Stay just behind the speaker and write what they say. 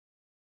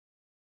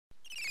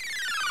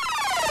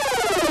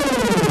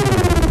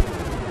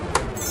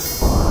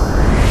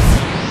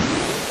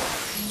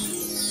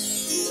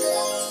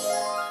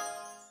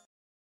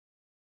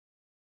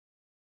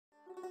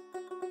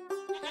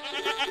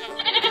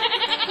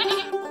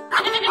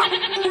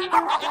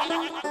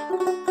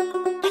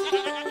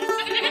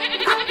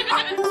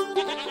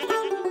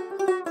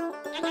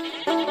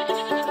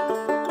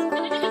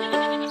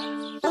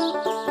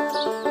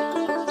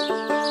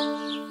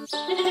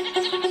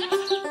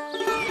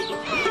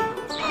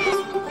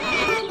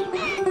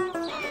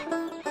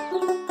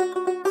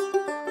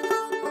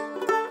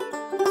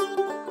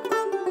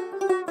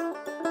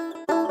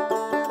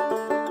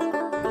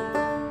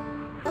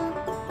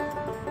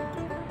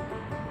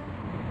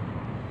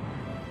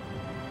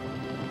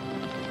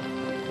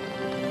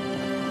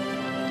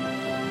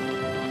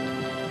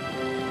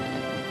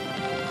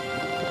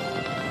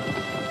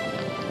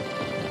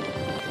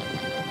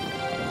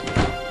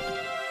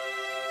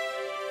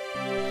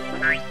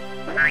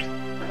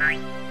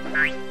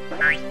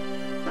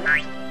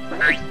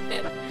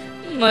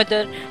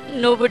Mother,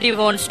 nobody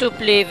wants to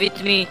play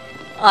with me.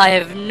 I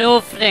have no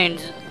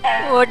friends.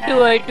 What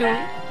do I do?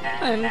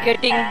 I'm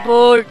getting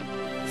bored.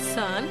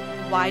 Son,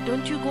 why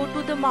don't you go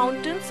to the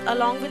mountains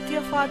along with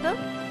your father?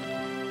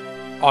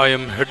 I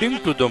am heading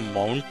to the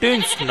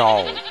mountains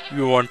now.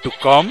 You want to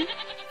come?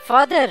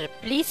 Father,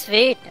 please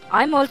wait.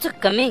 I'm also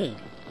coming.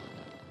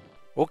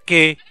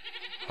 Okay,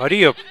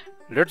 hurry up.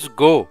 Let's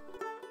go.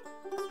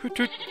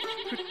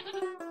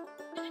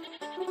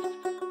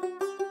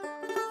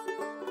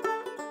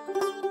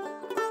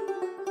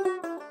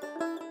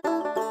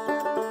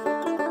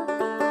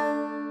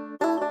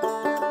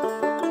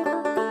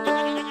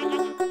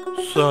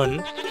 Son,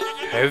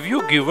 have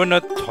you given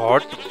a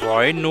thought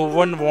why no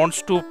one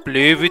wants to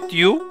play with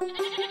you?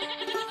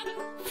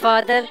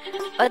 Father,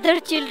 other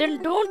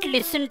children don't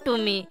listen to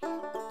me.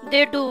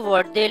 They do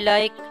what they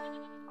like.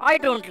 I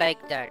don't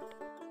like that.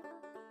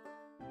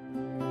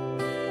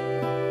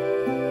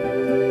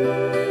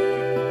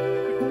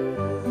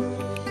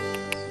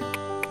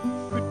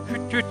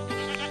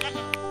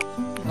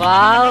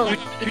 Wow,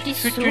 it is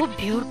so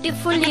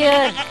beautiful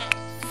here.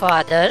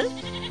 Father,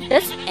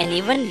 does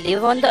anyone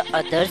live on the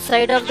other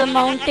side of the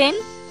mountain?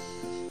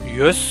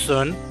 Yes,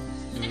 son.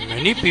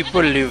 Many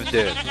people live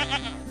there.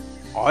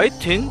 I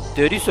think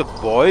there is a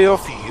boy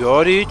of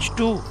your age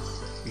too.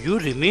 You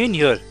remain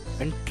here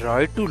and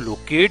try to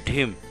locate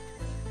him.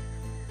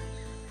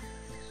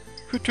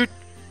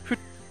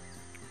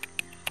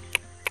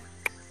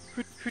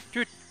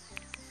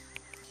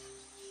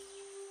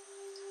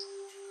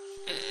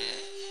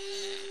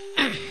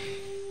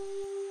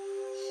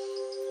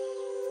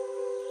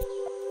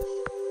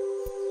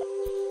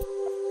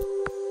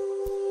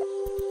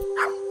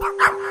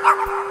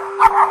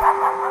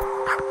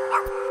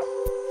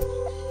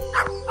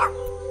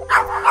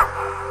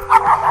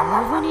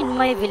 No one in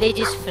my village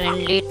is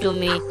friendly to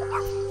me.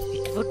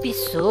 It would be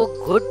so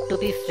good to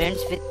be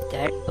friends with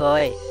that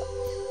boy.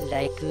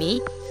 Like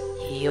me,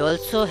 he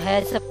also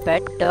has a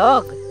pet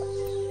dog.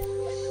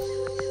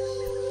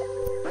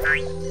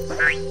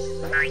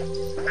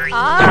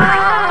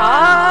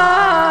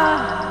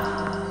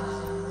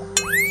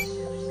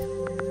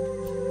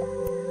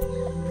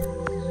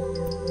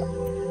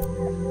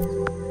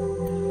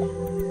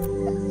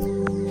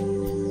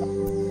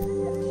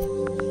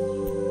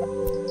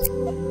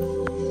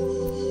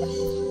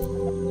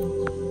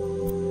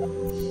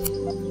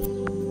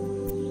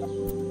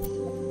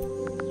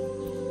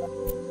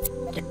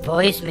 That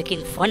boy is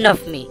making fun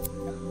of me.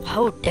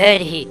 How dare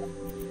he?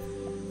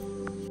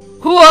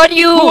 Who are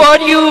you? Who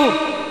are you?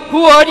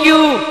 Who are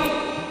you?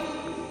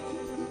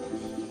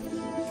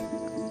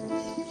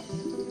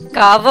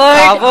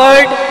 Coward!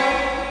 Coward!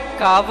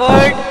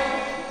 Coward!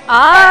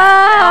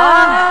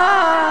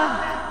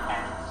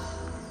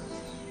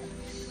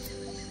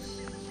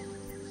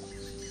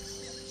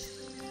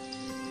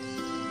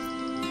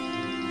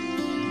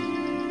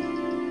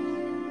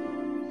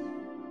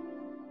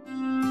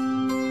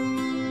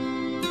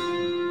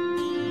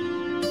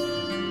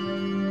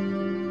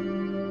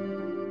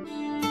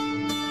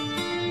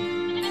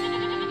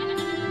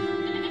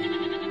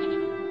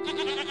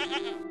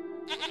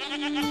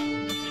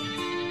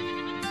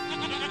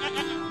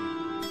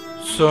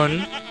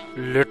 Son,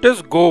 let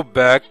us go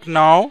back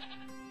now.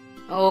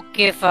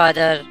 Okay,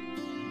 father.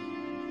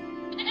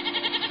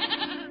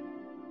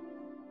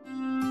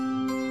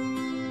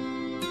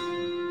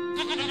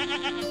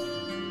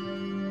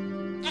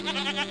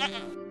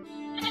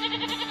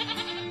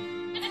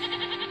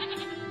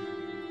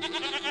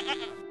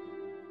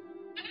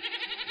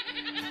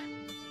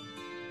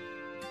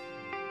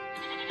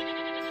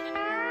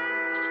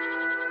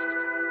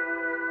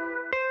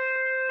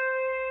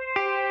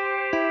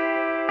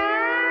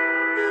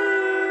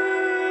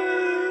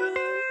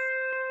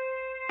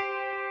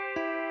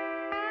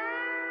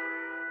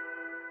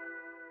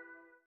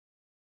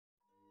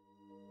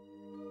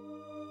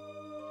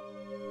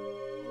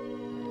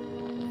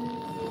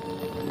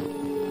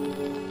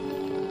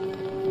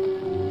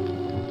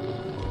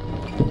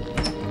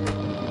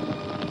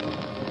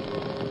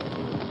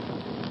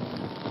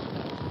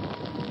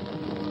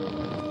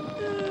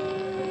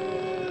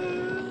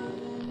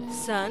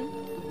 Son,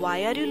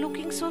 why are you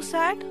looking so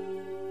sad?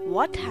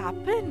 What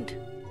happened?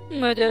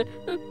 Mother,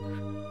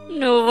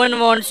 no one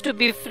wants to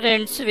be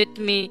friends with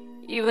me.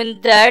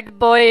 Even that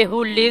boy who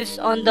lives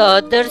on the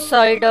other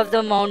side of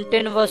the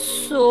mountain was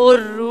so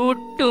rude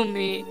to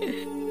me.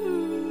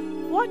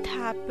 What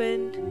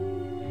happened?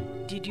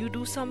 Did you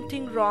do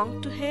something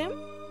wrong to him?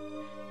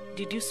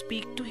 Did you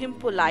speak to him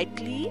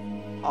politely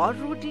or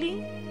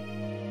rudely?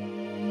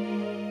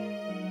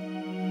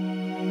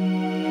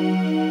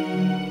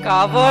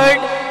 Coward!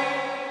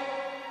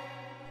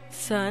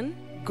 Son,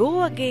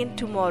 go again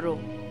tomorrow.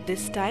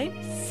 This time,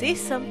 say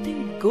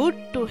something good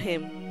to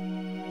him.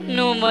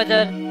 No,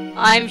 mother.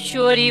 I'm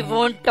sure he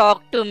won't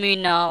talk to me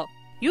now.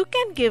 You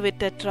can give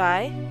it a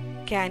try.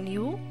 Can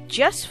you?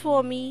 Just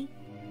for me.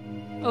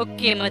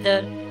 Okay,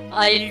 mother.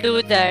 I'll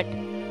do that.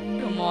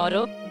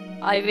 Tomorrow,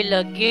 I will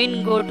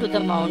again go to the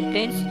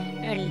mountains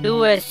and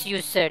do as you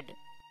said.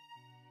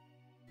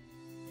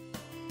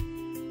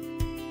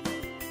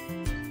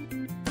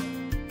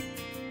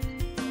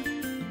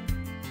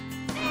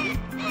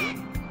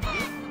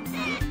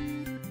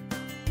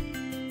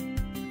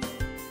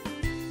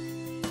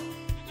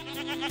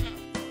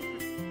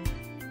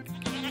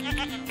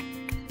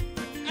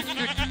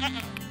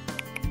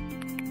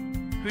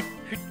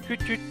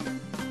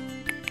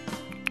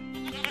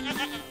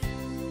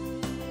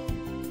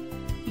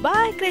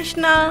 Bye,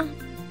 Krishna.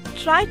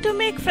 Try to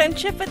make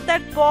friendship with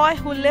that boy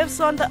who lives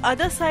on the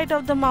other side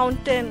of the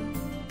mountain.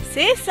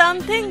 Say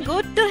something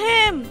good to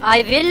him.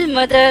 I will,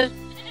 mother.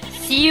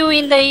 See you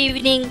in the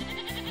evening.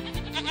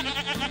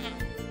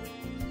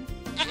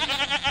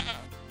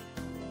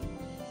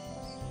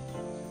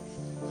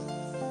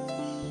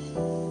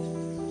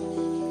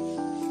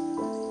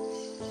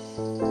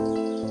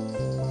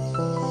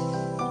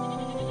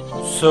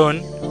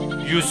 Son,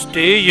 you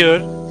stay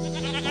here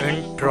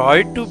and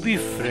try to be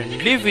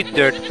friendly with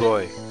that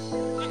boy.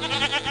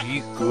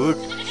 Be good.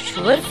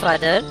 Sure,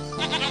 father.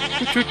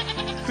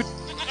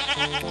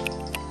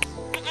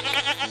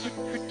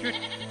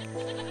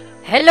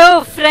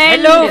 Hello,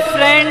 friend. Hello,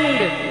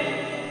 friend.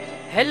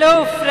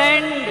 Hello,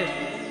 friend.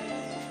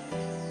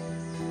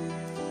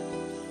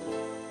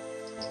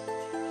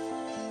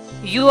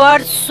 You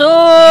are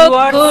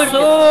so good.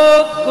 So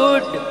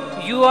good.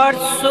 You are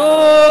so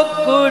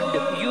good.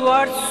 You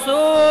are so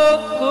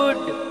good.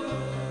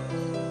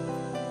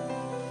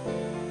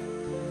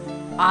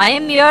 I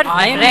am your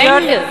friend.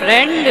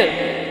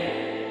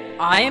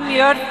 I am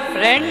your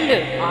friend.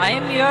 I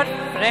am your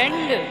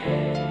friend.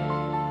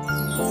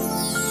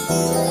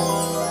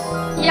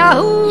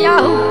 Yahoo!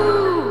 Yahoo!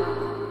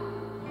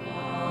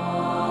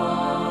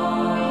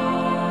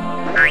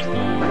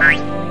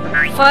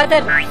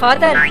 Father,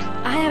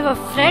 I have a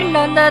friend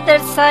on the other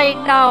side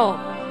now.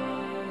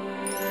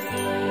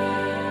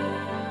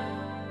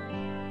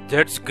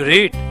 That's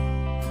great.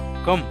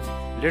 Come,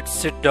 let's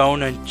sit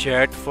down and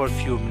chat for a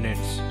few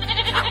minutes.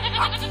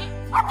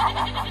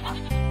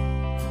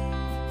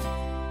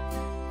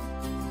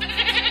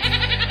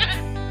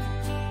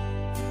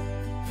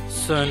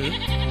 Son,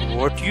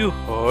 what you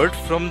heard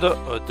from the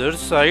other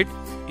side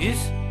is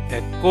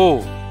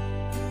echo.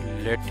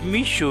 Let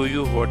me show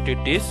you what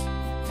it is.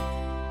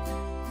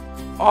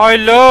 I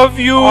love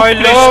you,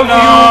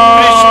 Krishna.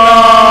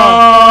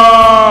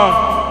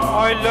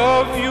 I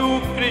love you,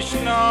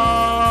 Krishna.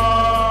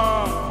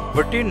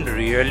 But in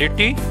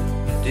reality,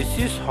 this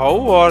is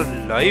how our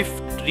life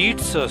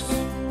treats us.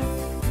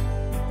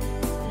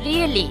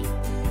 Really?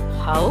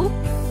 How?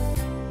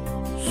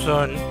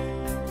 Son,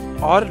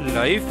 our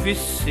life is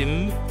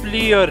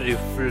simply a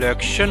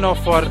reflection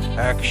of our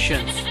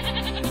actions.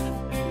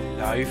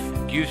 Life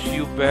gives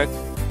you back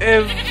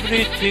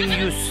everything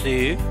you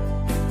say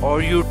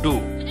or you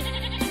do.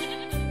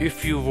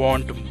 If you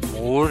want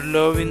more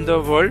love in the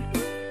world,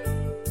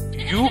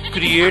 you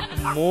create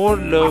more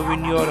love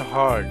in your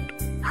heart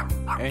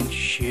and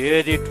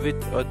share it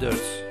with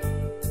others.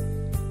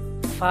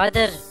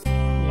 Father,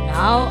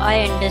 now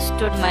I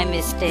understood my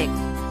mistake.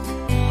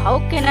 How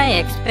can I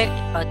expect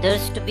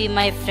others to be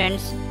my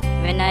friends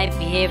when I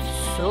behave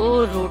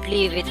so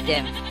rudely with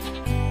them?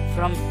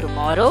 From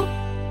tomorrow,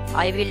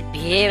 I will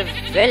behave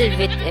well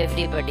with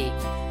everybody.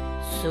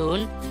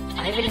 Soon,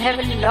 I will have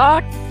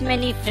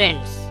many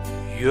friends.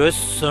 Yes,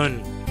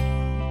 son.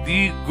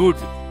 Be good.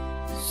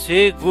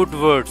 Say good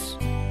words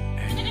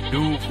and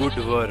do good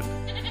work.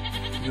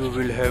 You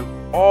will have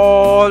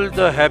all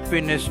the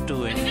happiness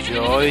to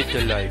enjoy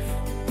the life.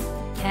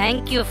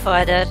 Thank you,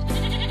 Father.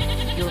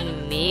 You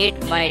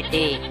made my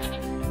day.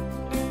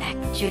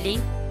 Actually,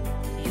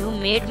 you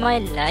made my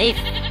life.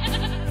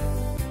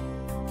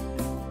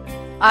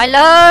 I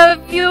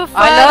love you,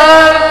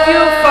 Father.